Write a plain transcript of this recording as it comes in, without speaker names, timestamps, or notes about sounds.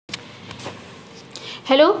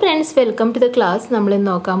Hello friends, welcome to the class. നമ്മൾ ഇന്ന്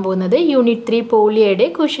നോക്കാൻ പോകുന്നത് യൂണിറ്റ് 3 പോളിയയുടെ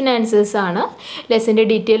ക്വസ്റ്റ്യൻ ആൻസേഴ്സ് ആണ്. ലെസന്റെ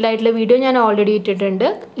ഡീറ്റെയിൽഡ് ആയിട്ടുള്ള വീഡിയോ ഞാൻ ഓൾറെഡി ഇട്ടിട്ടുണ്ട്.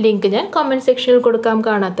 ലിങ്ക് ഞാൻ കമന്റ് സെക്ഷനിൽ കൊടുക്കാം,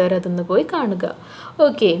 കാണാത്തവർ അതൊന്ന് പോയി കാണുക.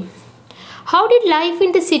 Okay. How did life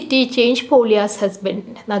in the city change Polya's husband?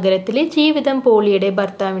 നഗരത്തിലെ ജീവിതം പോളിയയുടെ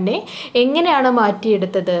ഭർത്താവിനെ എങ്ങനെയാണ്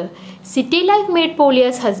മാറ്റിയെടുത്തത്? City life made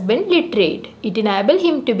Polya's husband literate. It enabled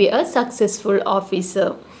him to be a successful officer.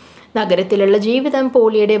 നഗരത്തിലുള്ള ജീവിതം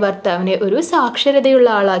പോളിയയുടെ ഭർത്താവിനെ ഒരു സാക്ഷരതയുള്ള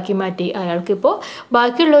ആളാക്കി മാറ്റി. അയാൾക്കിപ്പോൾ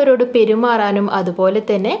ബാക്കിയുള്ളവരോട് പെരുമാറാനും അതുപോലെ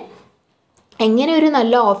തന്നെ എങ്ങനെ ഒരു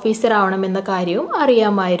നല്ല ഓഫീസർ ആവണമെന്ന കാര്യവും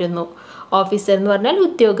അറിയാമായിരുന്നു. ഓഫീസർ എന്ന് പറഞ്ഞാൽ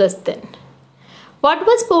ഉദ്യോഗസ്ഥൻ. What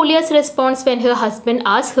was Polya's response when her husband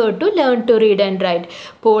asked her to learn to read and write?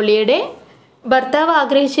 പോളിയയുടെ ഭർത്താവ്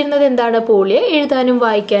ആഗ്രഹിച്ചിരുന്നത് എന്താണ്? പോളിയ എഴുതാനും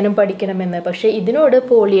വായിക്കാനും പഠിക്കണമെന്ന്. പക്ഷേ ഇതിനോട്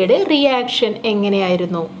പോളിയയുടെ റിയാക്ഷൻ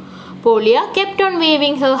എങ്ങനെയായിരുന്നു? Polya kept on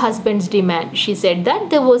waiving her husband's demand. She said that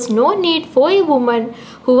there was no need for a woman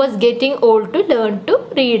who was getting old to learn to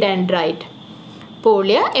read and write.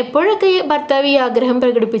 പോളിയ എപ്പോഴൊക്കെ ഭർത്താവ് ഈ ആഗ്രഹം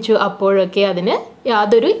പ്രകടിപ്പിച്ചു അപ്പോഴൊക്കെ അതിന്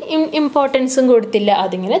യാതൊരു ഇമ്പോർട്ടൻസും കൊടുത്തില്ല.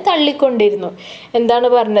 അതിങ്ങനെ തള്ളിക്കൊണ്ടിരുന്നു. എന്താണ്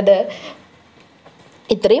പറഞ്ഞത്?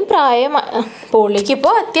 ഇത്രയും പോളിയയ്ക്ക്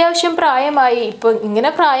ഇപ്പോൾ അത്യാവശ്യം പ്രായമായി. ഇപ്പോൾ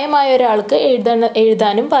ഇങ്ങനെ പ്രായമായ ഒരാൾക്ക്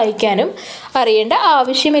എഴുതാനും വായിക്കാനും അറിയേണ്ട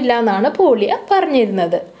ആവശ്യമില്ല എന്നാണ് പോളിയ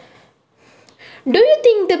പറഞ്ഞിരുന്നത്. Do you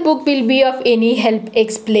think the book will be of any help?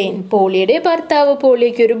 Explain. പോളിയയുടെ ഭർത്താവ്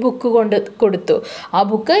പോളിയയ്ക്ക് ഒരു ബുക്ക് കൊടുത്തു. ആ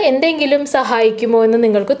ബുക്ക് എന്തെങ്കിലും സഹായിക്കുമോ എന്ന്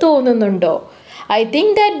നിങ്ങൾക്ക് തോന്നുന്നുണ്ടോ? I think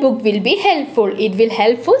that book will be helpful. It will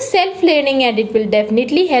help for self-learning and it will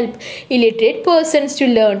definitely help illiterate persons to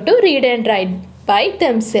learn to read and write by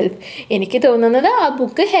themselves. എനിക്ക് തോന്നുന്നത് ആ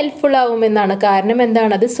ബുക്ക് ഹെൽപ്ഫുൾ ആവുമെന്നാണ്. കാരണം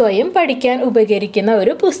എന്താണ്? അത് സ്വയം പഠിക്കാൻ ഉപകരിക്കുന്ന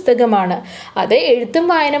ഒരു പുസ്തകമാണ്. അത് എഴുത്തും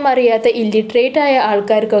വായനയും അറിയാത്ത ഇല്ലിറ്ററേറ്റ് ആയ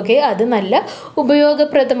ആൾക്കാർക്കൊക്കെ അത് നല്ല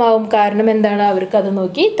ഉപയോഗപ്രദമാവും. കാരണം എന്താണ്? അവർക്കത്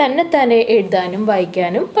നോക്കി തന്നെ എഴുതാനും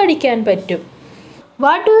വായിക്കാനും പഠിക്കാൻ പറ്റും.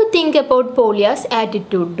 What do you think about Polya's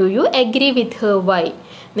attitude? Do you agree with her? Why?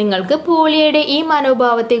 നിങ്ങൾക്ക് പോളിയയുടെ ഈ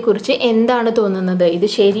മനോഭാവത്തെക്കുറിച്ച് എന്താണ് തോന്നുന്നത്? ഇത്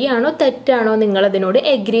ശരിയാണോ തെറ്റാണോ? നിങ്ങൾ അതിനോട്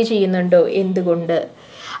എഗ്രി ചെയ്യുന്നുണ്ടോ? എന്തുകൊണ്ട്?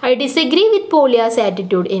 I disagree with Polya's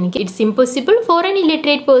attitude. It's impossible for an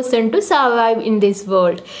illiterate person to survive in this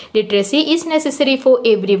world. Literacy is necessary for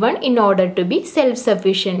everyone in order to be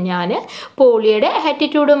self-sufficient. ഞാൻ പോളിയയുടെ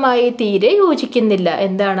ആറ്റിറ്റ്യൂഡുമായി തീരെ യോജിക്കുന്നില്ല.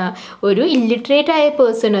 എന്താണ്? ഒരു ഇല്ലിറ്ററേറ്റ് ആയ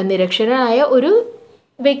പേഴ്സൺ, നിരക്ഷരനായ ഒരു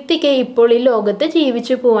വ്യക്തിക്ക് ഇപ്പോൾ ഈ ലോകത്ത്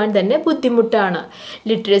ജീവിച്ചു പോകാൻ തന്നെ ബുദ്ധിമുട്ടാണ്.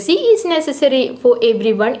 Literacy is necessary for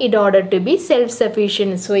every one in order to be self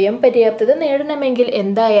sufficient. സ്വയം പര്യാപ്തത നേടണമെങ്കിൽ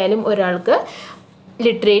എന്തായാലും ഒരാൾക്ക്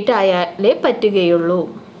ലിറ്ററേറ്റ് ആയാലേ പറ്റുകയുള്ളൂ.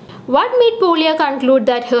 What made Polya conclude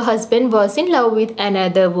that her husband was in love with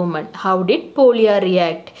another woman? How did Polya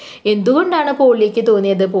react? എന്തുകൊണ്ടാണ് പോളിയയ്ക്ക്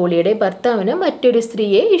തോന്നിയത് പോളിയയുടെ ഭർത്താവിന് മറ്റൊരു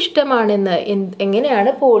സ്ത്രീയെ ഇഷ്ടമാണെന്ന്?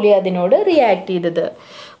 എങ്ങനെയാണ് പോളിയ അതിനോട് റിയാക്ട് ചെയ്തത്?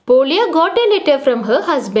 Polya got a letter from her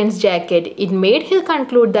husband's jacket. It made her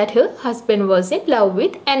conclude that her husband was in love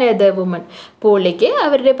with another woman. പോളിയയ്ക്ക്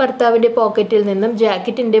അവരുടെ ഭർത്താവിൻ്റെ പോക്കറ്റിൽ നിന്നും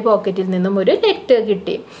ജാക്കറ്റിൻ്റെ പോക്കറ്റിൽ നിന്നും ഒരു ലെറ്റർ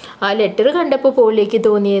കിട്ടി. ആ ലെറ്റർ കണ്ടപ്പോൾ പോളിയയ്ക്ക്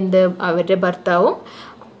തോന്നിയത് അവരുടെ ഭർത്താവും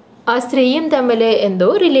ആ സ്ത്രീയും തമ്മിൽ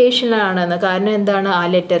എന്തോ റിലേഷനാണെന്ന്. കാരണം എന്താണ്? ആ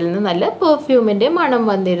ലെറ്ററിൽ നിന്ന് നല്ല പെർഫ്യൂമിൻ്റെ മണം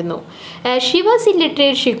വന്നിരുന്നു. As she was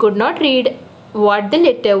illiterate, she could not read what the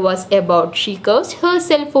letter was about. She cursed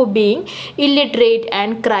herself for being illiterate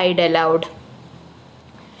and cried aloud.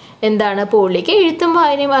 എന്താണ്? പോളിയയ്ക്ക് എഴുത്തും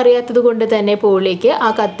വായനയും അറിയാത്തത് കൊണ്ട് തന്നെ പോളിയയ്ക്ക്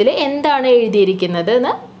ആ കത്തിൽ എന്താണ് എഴുതിയിരിക്കുന്നത്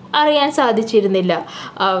എന്ന് അറിയാൻ സാധിച്ചിരുന്നില്ല.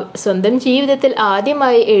 സ്വന്തം ജീവിതത്തിൽ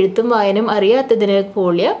ആദ്യമായി എഴുത്തും വായനയും അറിയാത്തതിന്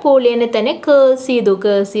പോളിയനെ തന്നെ കേഴ്സ്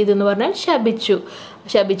ചെയ്തു എന്ന് പറഞ്ഞാൽ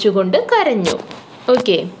ശപിച്ചുകൊണ്ട് കരഞ്ഞു.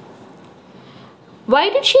 Okay. Why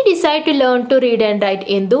did she decide to learn to read and write?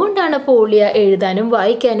 എന്തുകൊണ്ടാണ് പോളിയ എഴുതാനും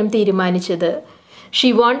വായിക്കാനും തീരുമാനിച്ചത്? She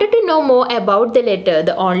wanted to know more about the letter.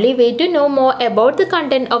 The only way to know more about the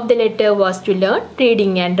content of the letter was to learn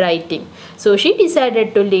reading and writing. So she decided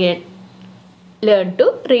to learn to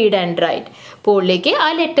read and write. പോളിയയ്ക്ക് ആ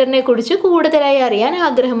ലെറ്ററിനെ കുറിച്ച് കൂടുതലായി അറിയാൻ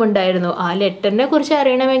ആഗ്രഹമുണ്ടായിരുന്നു. ആ ലെറ്ററിനെ കുറിച്ച്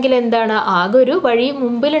അറിയണമെങ്കിൽ എന്താണ്? ആകെ ഒരു വഴി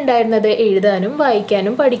മുമ്പിലുണ്ടായിരുന്നത് എഴുതാനും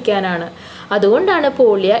വായിക്കാനും പഠിക്കാനാണ്. അതുകൊണ്ടാണ്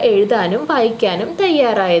പോളിയ എഴുതാനും വായിക്കാനും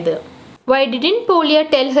തയ്യാറായത്. Why didn't Polya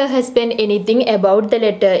tell her husband anything about the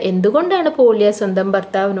letter? എന്തുകൊണ്ടാണ് പോളിയ സ്വന്തം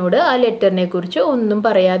ഭർത്താവിനോട് ആ ലെറ്ററിനെ കുറിച്ച് ഒന്നും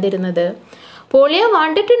പറയാതിരുന്നത്? Polya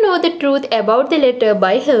wanted to know the truth about the letter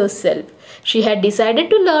by herself. She had decided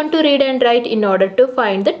to learn to read and write in order to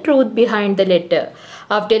find the truth behind the letter.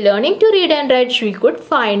 After learning to read and write, she could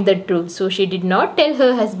find the truth. So she did not tell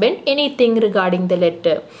her husband anything regarding the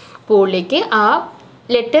letter. പോളിയയ്ക്ക് ആ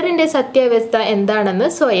ലെറ്ററിൻ്റെ സത്യാവസ്ഥ എന്താണെന്ന്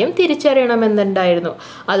സ്വയം തിരിച്ചറിയണമെന്നുണ്ടായിരുന്നു.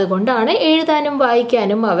 അതുകൊണ്ടാണ് എഴുതാനും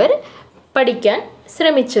വായിക്കാനും അവർ പഠിക്കാൻ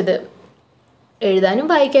ശ്രമിച്ചത്. എഴുതാനും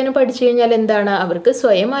വായിക്കാനും പഠിച്ചു കഴിഞ്ഞാൽ എന്താണ്, അവർക്ക്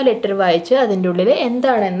സ്വയം ആ ലെറ്റർ വായിച്ച് അതിൻ്റെ ഉള്ളിൽ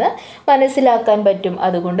എന്താണെന്ന് മനസ്സിലാക്കാൻ പറ്റും.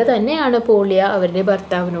 അതുകൊണ്ട് തന്നെയാണ് പോളിയ അവരുടെ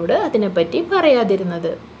ഭർത്താവിനോട് അതിനെപ്പറ്റി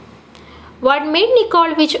പറയാതിരുന്നത്. What made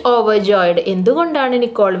നിക്കോളവിച്ച് ഓവർജോയ്ഡ്? എന്തുകൊണ്ടാണ്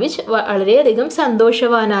നിക്കോളവിച്ച് വളരെയധികം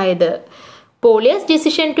സന്തോഷവാനായത്? Polia's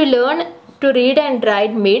decision to learn to read and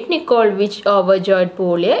right made നിക്കോളവിച്ച് ഓവർജോയ്ഡ്.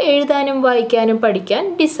 പോളിയ എഴുതാനും വായിക്കാനും പഠിക്കാൻ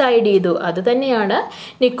ഡിസൈഡ് ചെയ്തു. അതുതന്നെയാണ്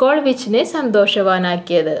നിക്കോളവിച്ചിനെ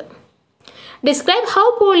സന്തോഷവാനാക്കിയത്. Describe how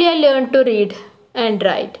Polya learned to read and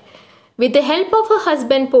write. With the help of her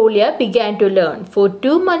husband, Polya began to learn. For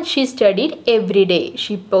 2 months, she studied every day.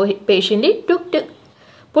 She patiently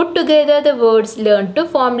put together the words, learned to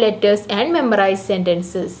form letters, and memorize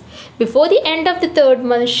sentences. Before the end of the 3rd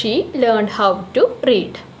month, she learned how to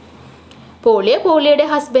read. പോളിയയുടെ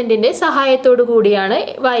ഹസ്ബൻഡിൻ്റെ സഹായത്തോടു കൂടിയാണ്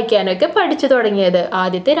വായിക്കാനൊക്കെ പഠിച്ചു തുടങ്ങിയത്.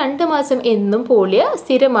 ആദ്യത്തെ 2 മാസം എന്നും പോളിയ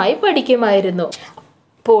സ്ഥിരമായി പഠിക്കുമായിരുന്നു.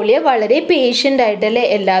 പോളിയ വളരെ പേഷ്യൻ്റ് ആയിട്ടല്ലേ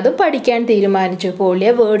എല്ലാതും പഠിക്കാൻ തീരുമാനിച്ചു. പോളിയ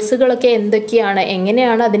വേർഡ്സുകളൊക്കെ എന്തൊക്കെയാണ്,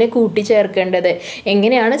 എങ്ങനെയാണ് അതിനെ കൂട്ടിച്ചേർക്കേണ്ടത്,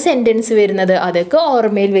 എങ്ങനെയാണ് സെൻറ്റൻസ് വരുന്നത്, അതൊക്കെ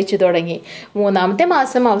ഓർമ്മയിൽ വെച്ച് തുടങ്ങി. 3-ാമത്തെ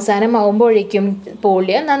മാസം അവസാനമാവുമ്പോഴേക്കും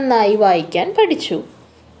പോളിയ നന്നായി വായിക്കാൻ പഠിച്ചു.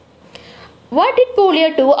 What did പോളിയ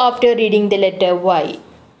do after reading the letter? Y?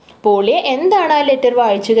 പോളിയ എന്താണ് ആ ലെറ്റർ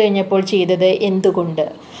വായിച്ചു കഴിഞ്ഞപ്പോൾ ചെയ്തത്? എന്തുകൊണ്ട്?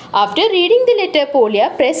 After reading the letter, Polya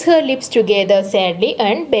pressed her lips together sadly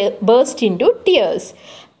and burst into tears.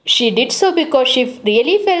 She did so because she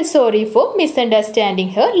really felt sorry for misunderstanding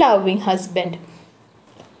her loving husband.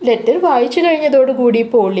 Letter വായിച്ചു കഴിഞ്ഞതോടുകൂടി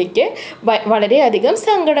പോളിക്ക് വളരെയധികം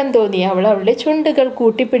സങ്കടം തോന്നി. അവൾ അവളുടെ ചുണ്ടുകൾ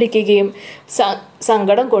കൂട്ടിപ്പിടിക്കുകയും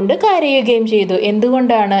സങ്കടം കൊണ്ട് കരയുകയും ചെയ്തു.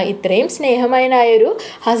 എന്തുകൊണ്ടാണ്? ഇത്രയും സ്നേഹമയനായൊരു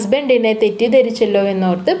ഹസ്ബൻഡിനെ തെറ്റിദ്ധരിച്ചല്ലോ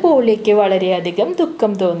എന്നോർത്ത് പോളിക്ക് വളരെയധികം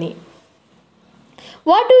ദുഃഖം തോന്നി.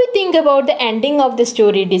 What do you think about the ending of the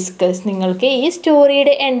story? Discuss. നിങ്ങൾക്ക് ഈ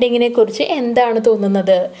സ്റ്റോറിയുടെ എൻഡിങ്ങിനെ കുറിച്ച് എന്താണ്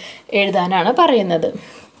തോന്നുന്നത് എഴുതാനാണ് പറയുന്നത്.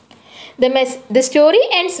 The story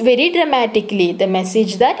ends very dramatically. The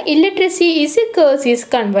message that illiteracy is a curse is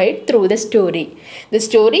conveyed through the story. The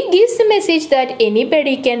story gives the message that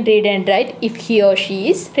anybody can read and write if he or she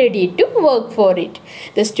is ready to work for it.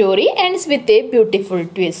 The story ends with a beautiful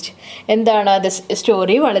twist. എന്താണ്?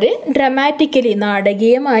 Story വളരെ dramatically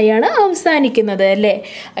നാടകീയമായാണ് അവസാനിക്കുന്നത് അല്ലേ?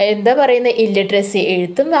 എന്താ പറയുന്നത്? Illiteracy,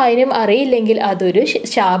 എഴുത്തും വായനയും അറിയില്ലെങ്കിൽ അതൊരു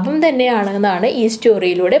ശാപം തന്നെയാണെന്നാണ് ഈ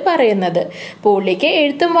സ്റ്റോറിയിലൂടെ പറയുന്നത്. പോളിക്ക്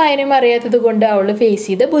എഴുത്തും വായനയും അറിയാത്തത് കൊണ്ട് അവൾ ഫേസ്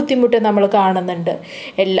ചെയ്ത ബുദ്ധിമുട്ട് നമ്മൾ കാണുന്നുണ്ട്.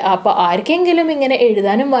 അപ്പോൾ ആർക്കെങ്കിലും ഇങ്ങനെ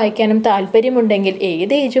എഴുതാനും വായിക്കാനും താല്പര്യമുണ്ടെങ്കിൽ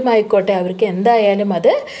ഏത് ഏജും ആയിക്കോട്ടെ അവർക്ക് എന്തായാലും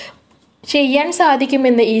അത് ചെയ്യാൻ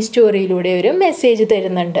സാധിക്കുമെന്ന് ഈ സ്റ്റോറിയിലൂടെ ഒരു മെസ്സേജ്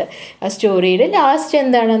തരുന്നുണ്ട്. ആ സ്റ്റോറിയുടെ ലാസ്റ്റ്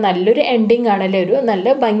എന്താണ്? നല്ലൊരു എൻഡിങ് ആണല്ലേ, ഒരു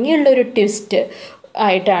നല്ല ഭംഗിയുള്ളൊരു ട്വിസ്റ്റ്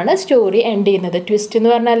ആയിട്ടാണ് സ്റ്റോറി എൻഡ് ചെയ്യുന്നത്. ട്വിസ്റ്റ് എന്ന്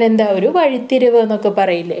പറഞ്ഞാൽ എന്താ? ഒരു വഴിത്തിരിവ് എന്നൊക്കെ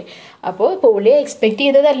പറയില്ലേ. അപ്പോൾ പോളിയ എക്സ്പെക്റ്റ്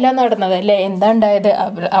ചെയ്തതല്ല നടന്നത് അല്ലേ? എന്താ ഉണ്ടായത്?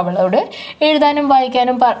 അവളോട് എഴുതാനും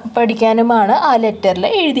വായിക്കാനും പഠിക്കാനുമാണ് ആ ലെറ്ററിൽ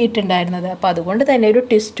എഴുതിയിട്ടുണ്ടായിരുന്നത്. അപ്പോൾ അതുകൊണ്ട് തന്നെ ഒരു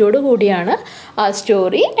ട്വിസ്റ്റോട് കൂടിയാണ് ആ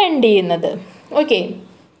സ്റ്റോറി എൻഡ് ചെയ്യുന്നത്. ഓക്കെ,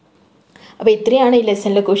 അപ്പോൾ ഇത്രയാണ് ഈ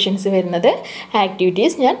ലെസണിലെ ക്വസ്റ്റ്യൻസ് വരുന്നത്.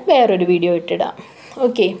 ആക്ടിവിറ്റീസ് ഞാൻ വേറൊരു വീഡിയോ ഇട്ടിടാം.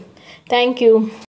 Okay, thank you.